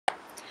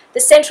The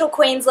Central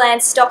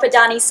Queensland Stop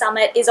Adani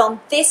Summit is on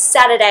this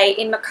Saturday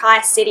in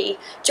Mackay City.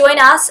 Join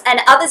us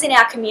and others in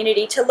our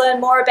community to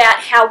learn more about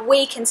how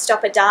we can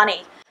stop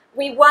Adani.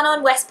 We won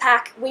on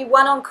Westpac, we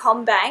won on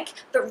CommBank,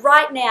 but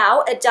right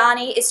now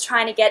Adani is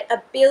trying to get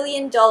 $1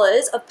 billion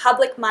of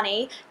public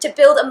money to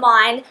build a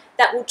mine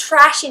that will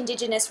trash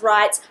Indigenous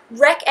rights,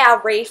 wreck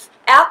our reef,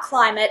 our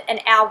climate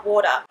and our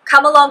water.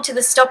 Come along to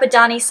the Stop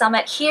Adani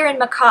Summit here in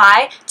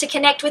Mackay to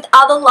connect with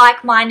other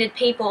like-minded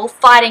people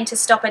fighting to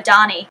stop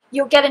Adani.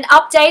 You'll get an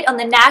update on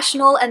the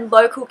national and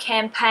local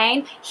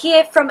campaign,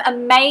 hear from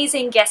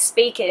amazing guest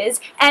speakers,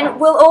 and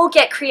we'll all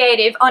get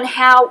creative on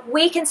how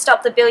we can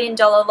stop the $1 billion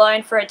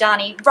loan for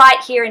Adani right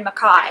here in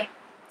Mackay.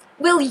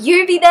 Will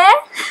you be there?